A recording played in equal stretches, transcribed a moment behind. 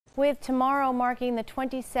With tomorrow marking the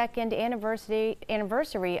 22nd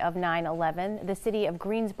anniversary of 9/11, the city of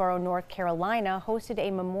Greensboro, North Carolina hosted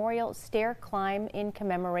a memorial stair climb in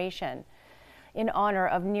commemoration. In honor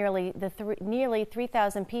of nearly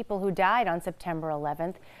 3,000 people who died on September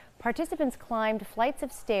 11th, participants climbed flights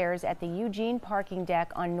of stairs at the Eugene parking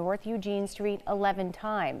deck on North Eugene Street 11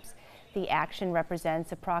 times. The action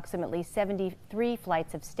represents approximately 73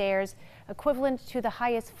 flights of stairs, equivalent to the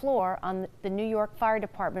highest floor on the New York Fire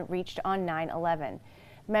Department reached on 9/11.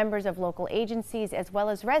 Members of local agencies as well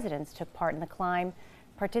as residents took part in the climb.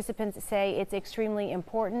 Participants say it's extremely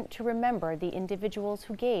important to remember the individuals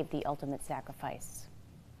who gave the ultimate sacrifice.